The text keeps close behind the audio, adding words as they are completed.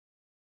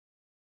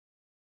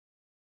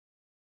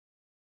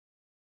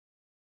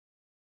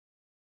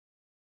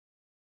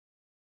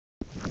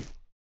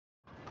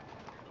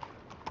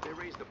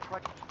raise the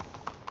price.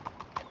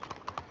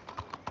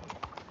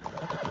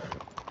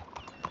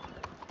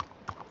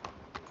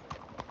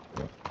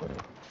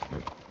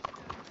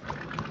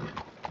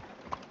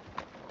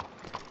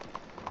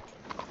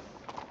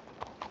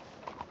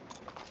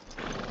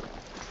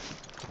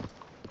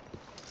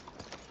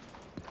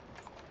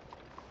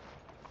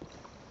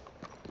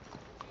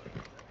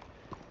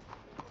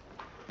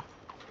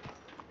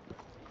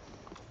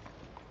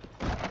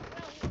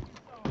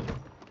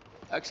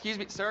 Excuse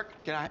me, sir.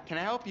 Can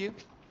I help you?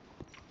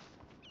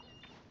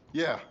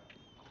 Yeah.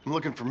 I'm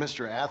looking for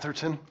Mr.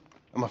 Atherton.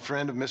 I'm a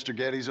friend of Mr.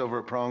 Getty's over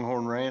at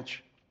Pronghorn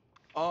Ranch.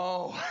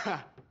 Oh,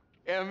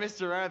 yeah,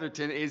 Mr.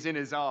 Atherton is in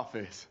his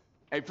office.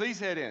 Hey, please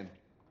head in.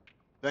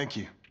 Thank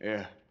you.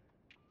 Yeah.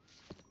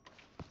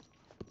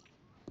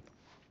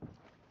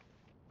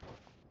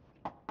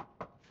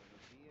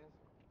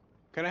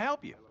 Can I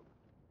help you?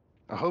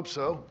 I hope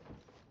so.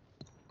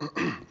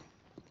 I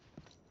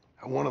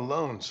want a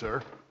loan,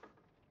 sir.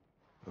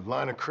 A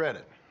line of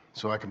credit,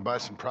 so I can buy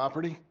some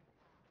property.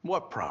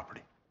 What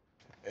property?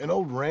 An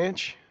old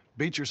ranch,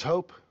 Beecher's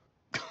Hope.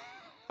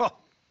 Oh,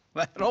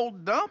 that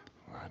old dump?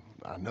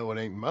 I know it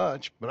ain't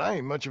much, but I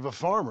ain't much of a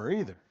farmer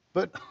either.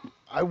 But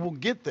I will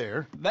get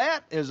there.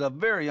 That is a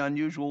very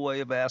unusual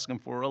way of asking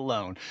for a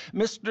loan.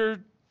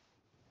 Mr.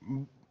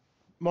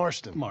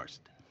 Marston.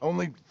 Marston.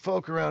 Only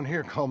folk around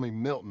here call me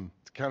Milton.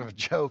 It's kind of a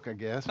joke, I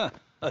guess.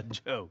 A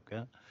joke,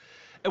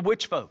 huh?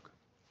 Which folk?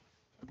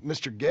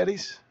 Mr.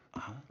 Getty's?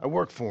 I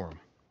work for him.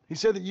 He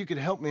said that you could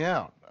help me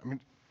out. I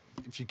mean,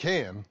 if you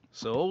can.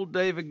 So old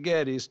David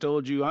Getty's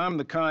told you I'm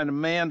the kind of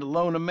man to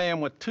loan a man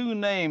with two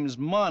names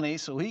money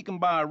so he can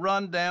buy a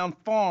rundown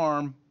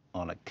farm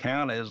on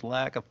account of his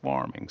lack of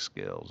farming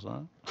skills,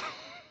 huh?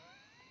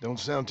 Don't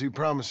sound too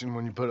promising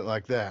when you put it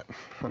like that.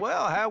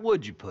 Well, how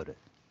would you put it?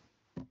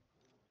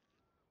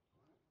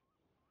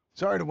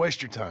 Sorry to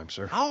waste your time,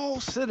 sir. Oh,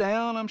 sit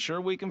down. I'm sure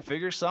we can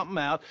figure something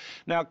out.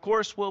 Now, of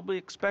course, we'll be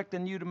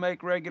expecting you to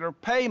make regular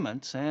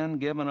payments,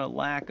 and given a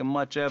lack of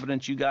much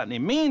evidence you got any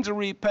means of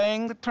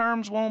repaying, the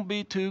terms won't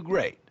be too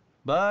great.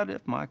 But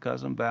if my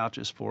cousin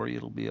vouches for you,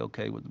 it'll be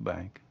okay with the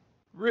bank.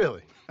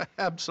 Really?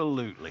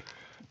 Absolutely.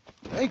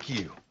 Thank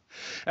you.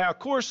 Now, of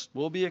course,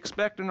 we'll be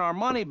expecting our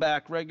money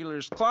back regular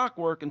as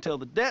clockwork until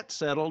the debt's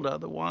settled.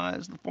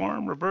 Otherwise, the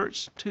farm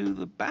reverts to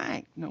the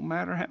bank, no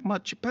matter how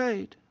much you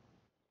paid.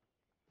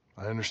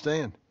 I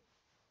understand.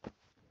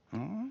 All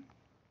right.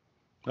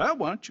 Well,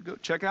 why don't you go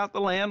check out the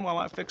land while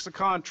I fix the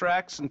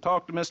contracts and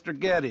talk to Mr.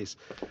 Getty's.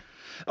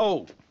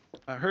 Oh,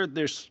 I heard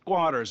there's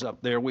squatters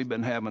up there. We've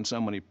been having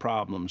so many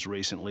problems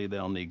recently,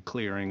 they'll need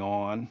clearing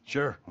on.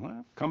 Sure.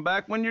 Well, come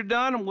back when you're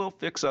done and we'll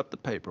fix up the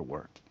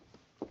paperwork.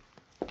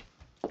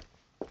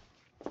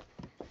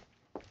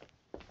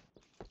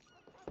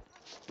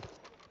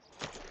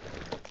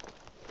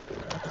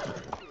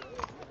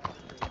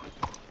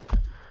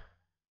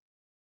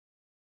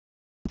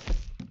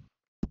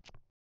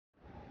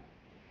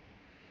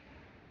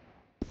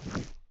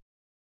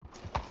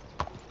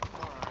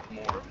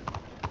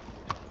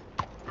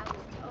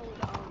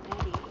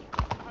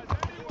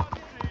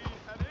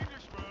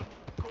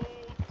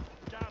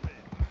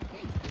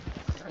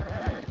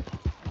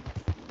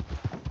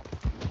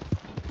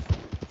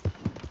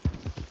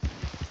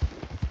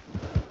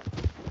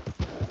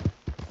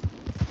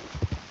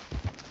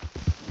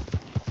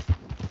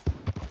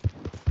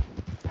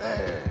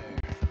 There.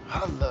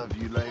 I love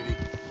you, lady.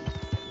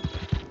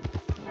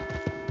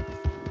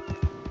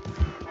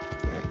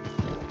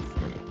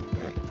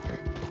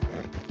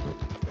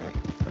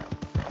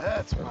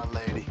 That's my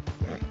lady.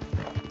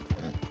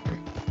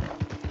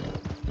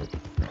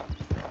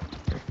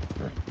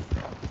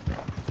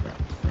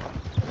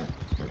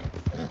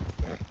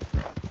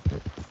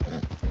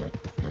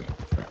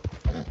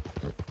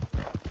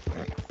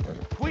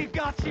 We've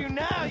got you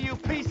now, you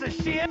piece of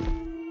shit!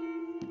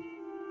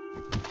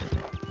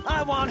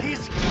 I want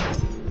his...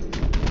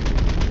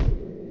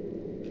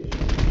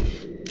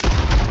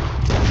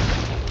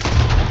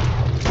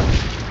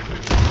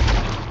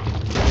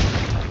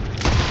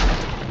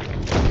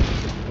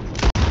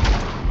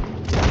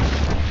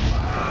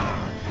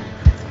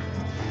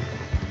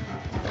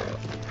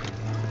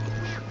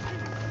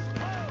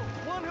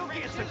 One who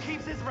gets it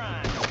keeps his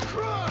rhyme.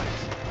 Christ!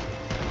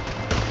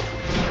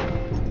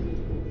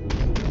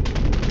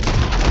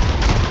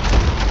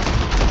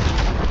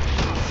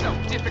 So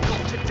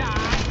difficult to die.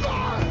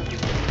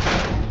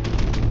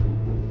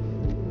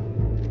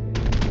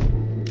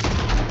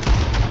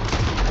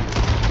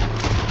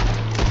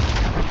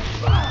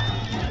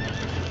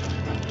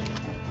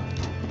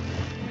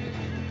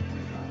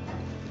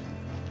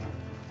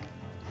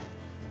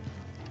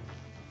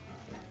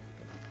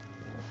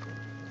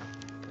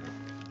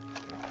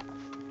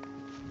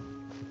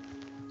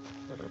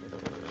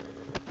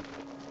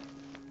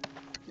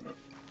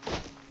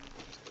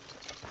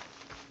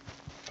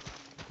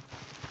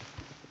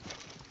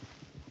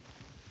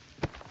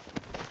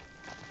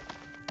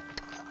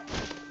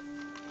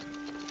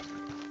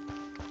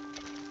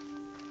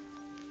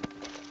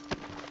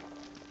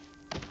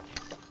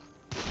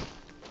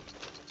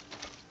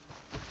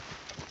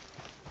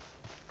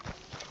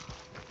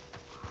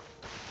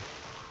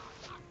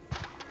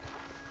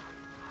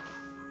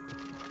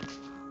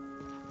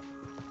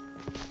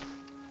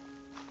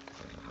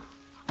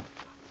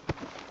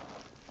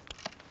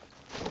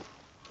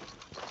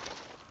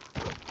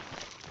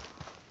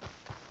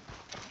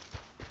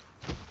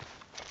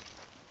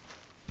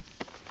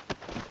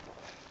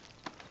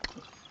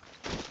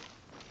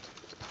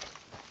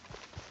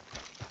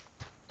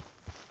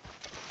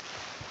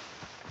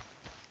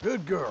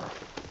 Good girl.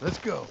 Let's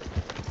go.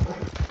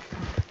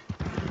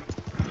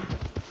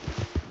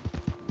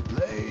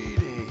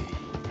 Lady.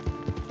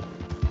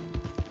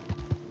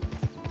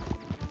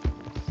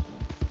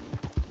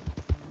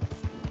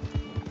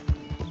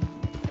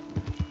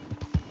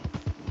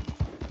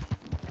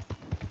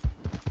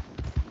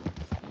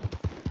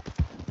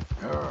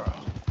 Girl.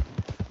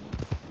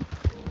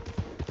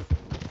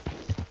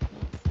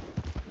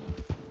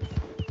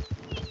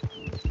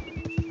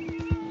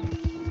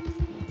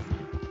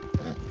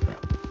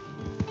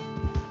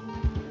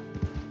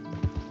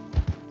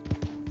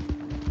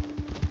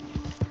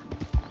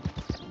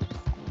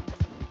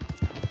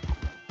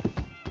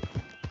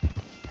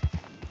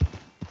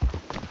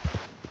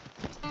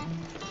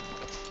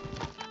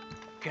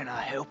 Can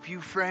I help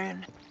you,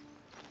 friend?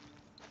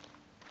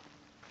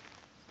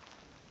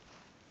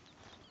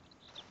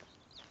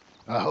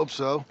 I hope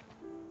so.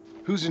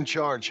 Who's in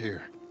charge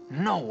here?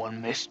 No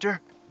one,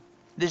 mister.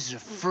 This is a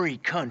free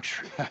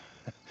country.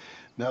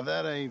 Now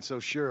that I ain't so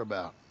sure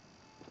about.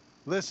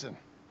 Listen,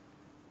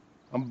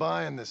 I'm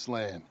buying this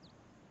land.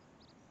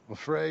 I'm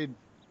afraid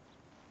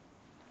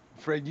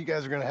you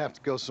guys are gonna have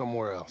to go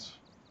somewhere else.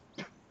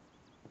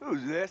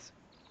 Who's this?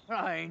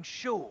 I ain't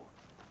sure.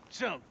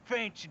 Some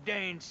fancy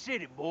Dan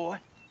city boy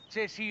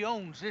says he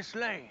owns this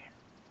land.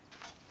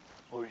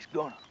 Or he's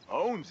gonna.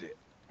 Owns it.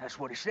 That's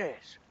what he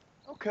says.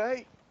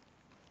 Okay.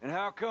 And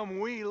how come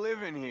we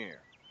living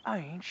here? I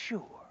ain't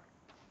sure.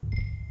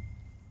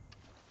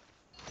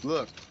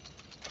 Look,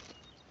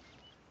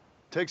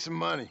 take some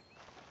money.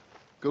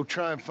 Go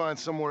try and find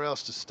somewhere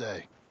else to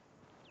stay.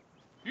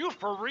 You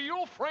for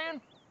real,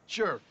 friend?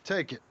 Sure,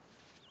 take it.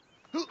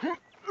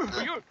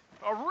 You're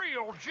a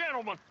real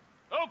gentleman.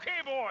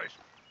 Okay, boys,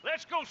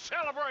 let's go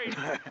celebrate.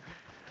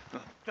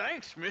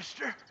 Thanks,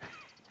 mister.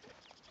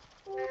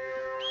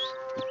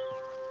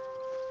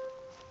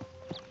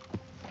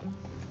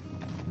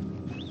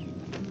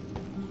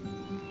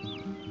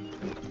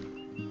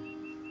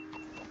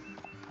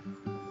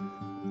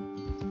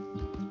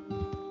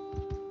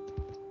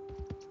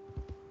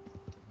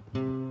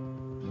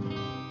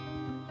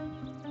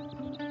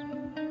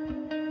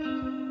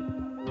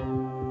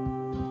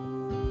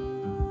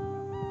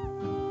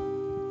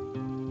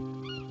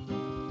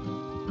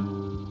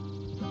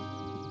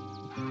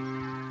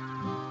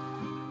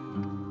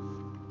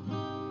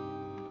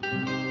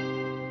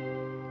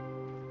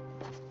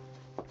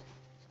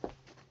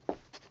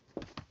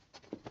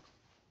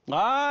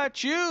 Ah,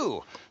 it's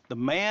you, the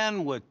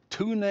man with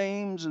 2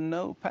 names and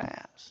no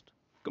past.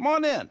 Come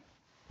on in.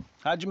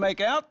 How'd you make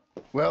out?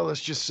 Well,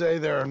 let's just say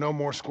there are no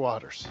more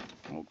squatters.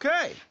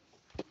 Okay.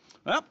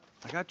 Well,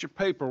 I got your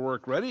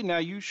paperwork ready. Now,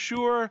 you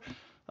sure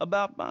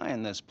about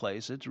buying this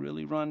place? It's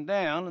really run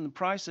down, and the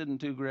price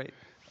isn't too great.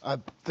 I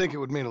think it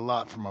would mean a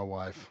lot for my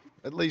wife.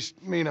 At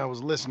least mean I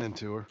was listening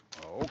to her.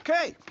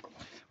 Okay.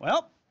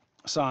 Well,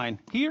 sign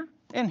here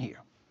and here.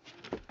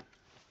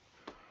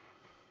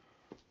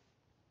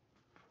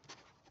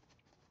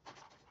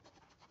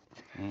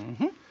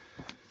 Mm-hmm.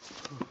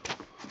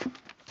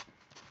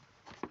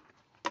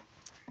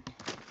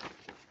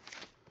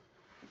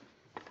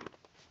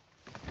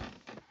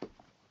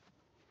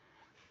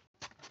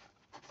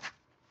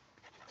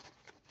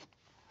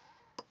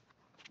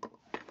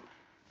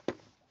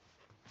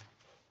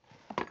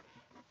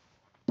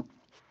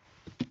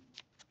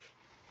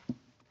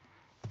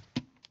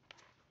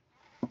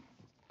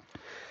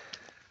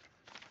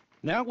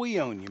 Now, we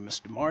own you,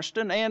 Mr.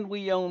 Marston, and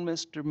we own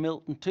Mr.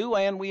 Milton, too,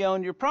 and we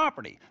own your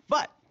property.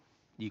 But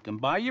you can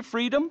buy your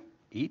freedom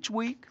each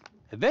week.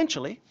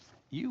 Eventually,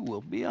 you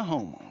will be a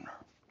homeowner.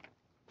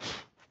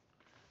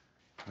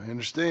 I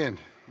understand.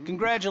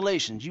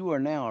 Congratulations, you are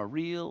now a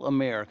real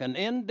American,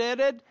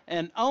 indebted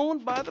and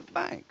owned by the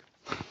bank.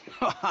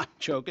 I'm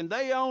joking.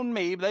 They own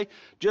me. They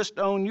just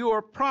own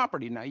your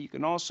property. Now, you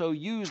can also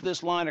use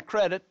this line of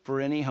credit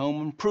for any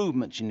home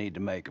improvements you need to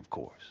make, of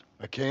course.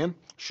 I can?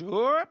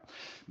 Sure.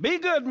 Be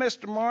good,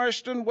 Mr.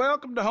 Marston.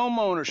 Welcome to home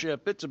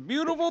ownership. It's a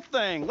beautiful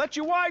thing. Let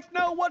your wife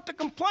know what to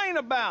complain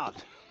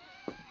about.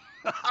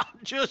 I'm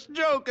just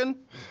joking.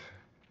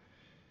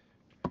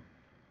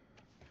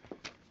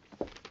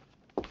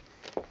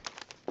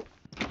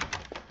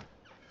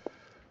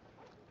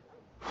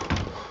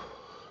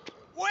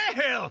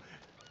 Well,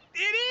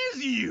 it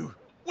is you.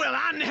 Well,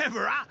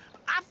 I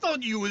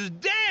thought you was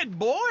dead,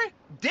 boy.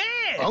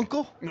 Dead.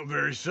 Uncle? The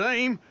very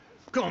same.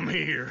 Come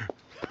here.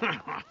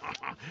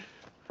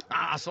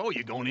 I saw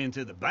you going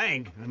into the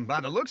bank, and by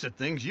the looks of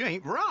things, you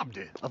ain't robbed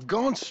it. I've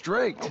gone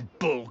straight.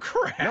 Bull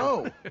crap.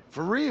 No,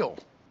 for real.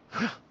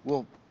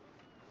 Well,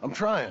 I'm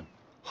trying.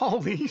 All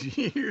these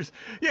years,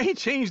 you ain't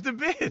changed a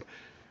bit.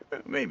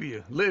 Maybe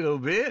a little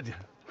bit.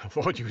 I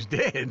thought you was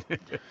dead.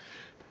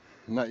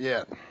 Not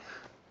yet.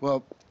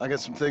 Well, I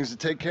got some things to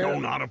take care No,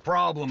 of. not a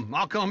problem.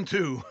 I'll come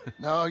too.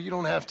 No, you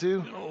don't have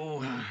to.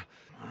 Oh,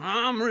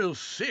 I'm real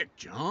sick,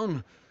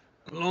 John.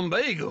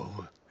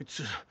 Lumbago. It's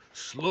a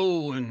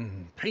slow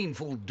and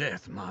painful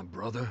death, my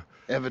brother.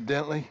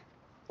 Evidently.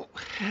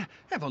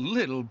 Have a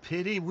little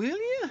pity, will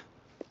you?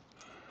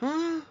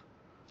 Huh?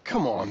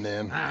 Come on,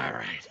 then. All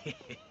right.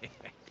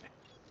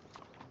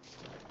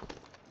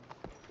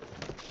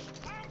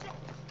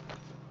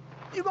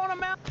 You gonna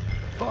mount?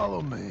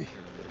 Follow me.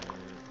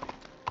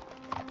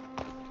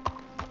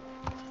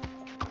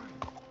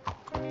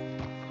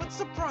 What's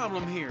the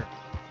problem here?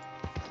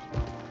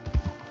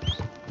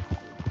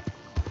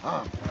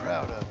 I'm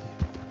proud of you.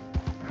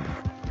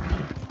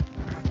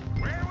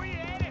 Where we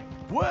headed?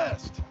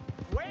 West!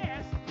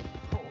 West?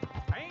 Oh,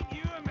 ain't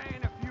you a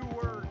man of few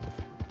words?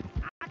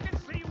 I can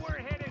see we're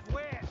headed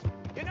west.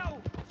 You know,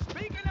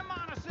 speaking of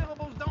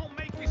monosyllables don't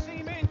make you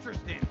seem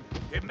interesting.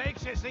 It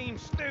makes you seem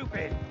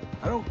stupid.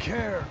 I don't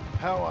care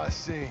how I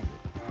sing.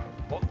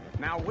 Well,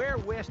 now where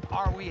west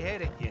are we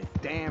headed, you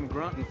damn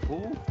grunting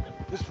fool?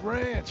 This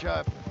ranch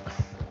a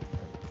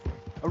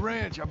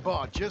ranch I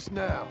bought just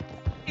now.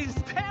 Is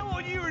that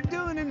what you were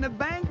doing in the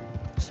bank?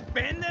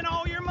 Spending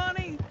all your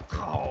money?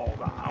 Oh,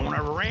 on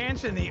a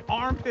ranch in the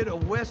armpit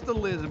of West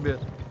Elizabeth.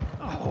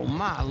 Oh,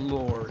 my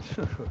lord.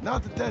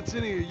 Not that that's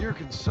any of your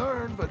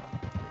concern, but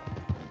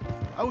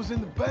I was in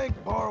the bank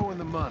borrowing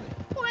the money.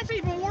 Well, that's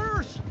even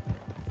worse.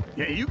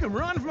 Yeah, you can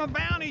run from a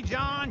bounty,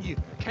 John. You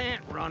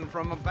can't run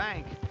from a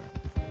bank.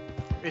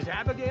 Is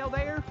Abigail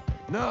there?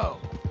 No,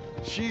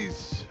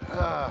 she's,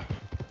 her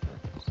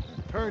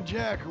and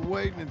Jack are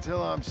waiting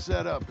until I'm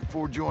set up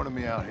before joining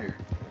me out here.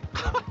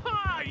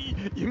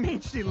 You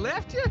mean she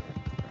left you?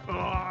 Oh,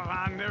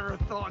 I never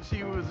thought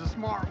she was a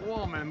smart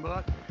woman,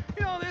 but,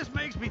 you know, this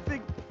makes me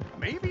think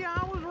maybe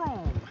I was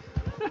wrong.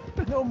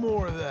 No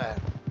more of that.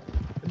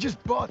 I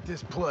just bought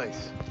this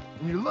place,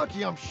 and you're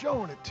lucky I'm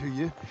showing it to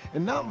you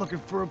and not looking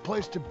for a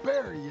place to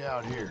bury you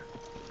out here.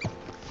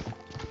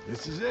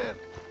 This is it.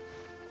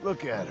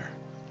 Look at her.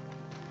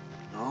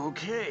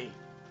 Okay.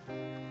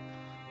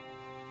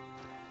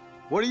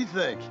 What do you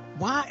think?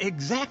 Why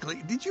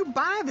exactly did you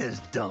buy this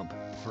dump?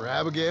 For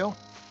Abigail?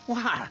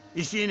 Why?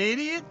 Is she an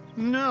idiot?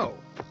 No.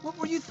 What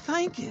were you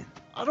thinking?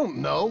 I don't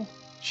know.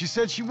 She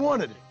said she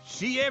wanted it.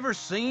 She ever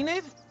seen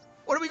it?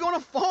 What are we gonna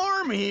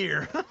farm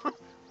here?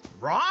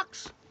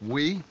 Rocks?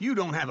 We? You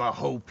don't have a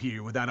hope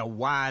here without a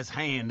wise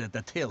hand at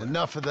the tiller.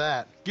 Enough of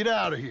that. Get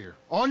out of here.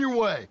 On your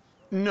way.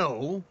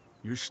 No,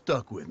 you're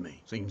stuck with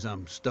me. Seems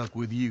I'm stuck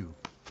with you.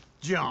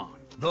 John,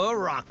 the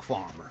rock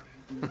farmer.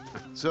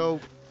 So,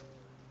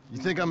 you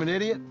think I'm an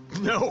idiot?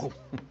 No,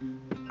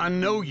 I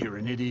know you're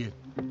an idiot.